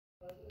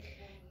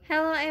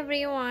Hello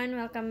everyone,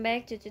 welcome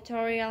back to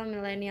Tutorial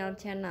Millennial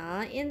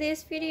channel. In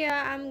this video,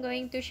 I'm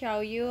going to show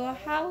you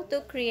how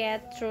to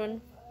create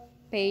front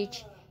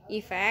page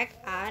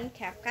effect on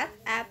CapCut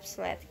apps.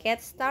 Let's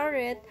get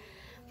started.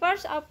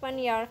 First, open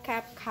your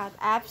CapCut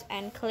apps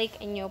and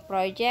click a new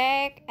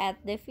project. Add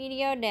the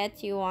video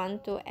that you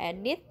want to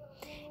edit.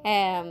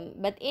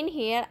 But in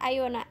here,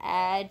 I wanna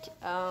add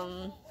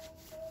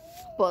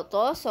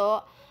photo,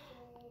 so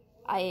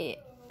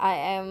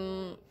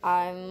I'm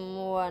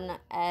wanna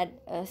add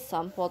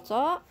some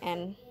photo,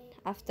 and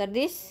after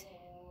this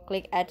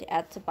click add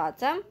at the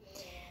bottom.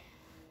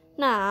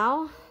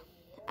 Now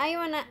I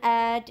wanna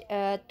add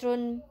a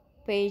front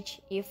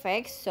page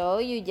effect, so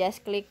you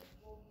just click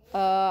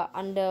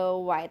on the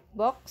white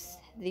box,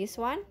 this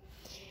one,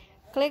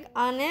 click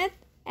on it,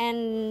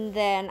 and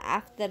then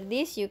after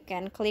this you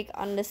can click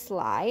on the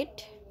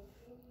slide,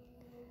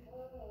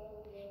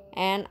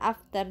 and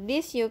after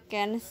this you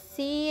can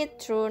see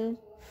front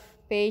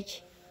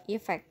page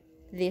effect,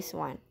 this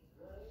one.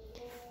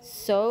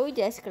 So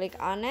just click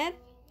on it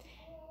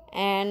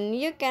and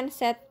you can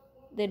set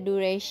the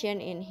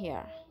duration in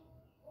here.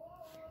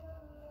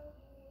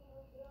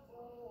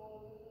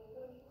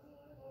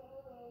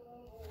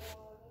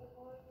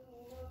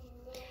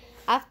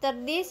 After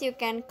this you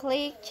can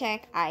click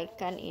check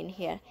icon in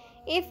here.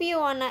 If you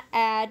wanna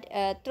add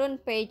a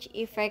front page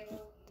effect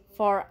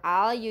for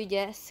all, you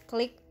just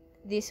click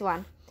this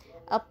one,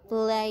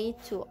 apply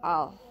to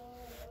all.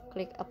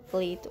 Click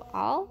apply to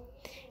all.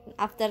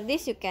 After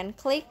this you can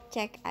click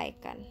check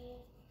icon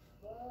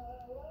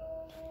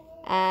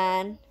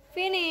and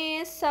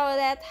finish. So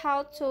that's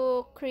how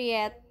to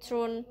create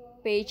front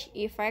page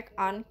effect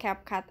on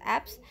CapCut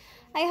apps.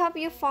 I hope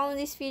you found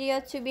this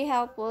video to be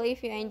helpful.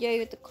 If you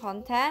enjoyed the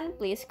content,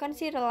 please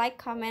consider like,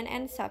 comment,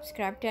 and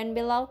subscribe down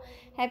below.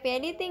 Happy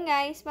editing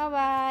guys, bye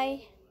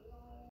bye.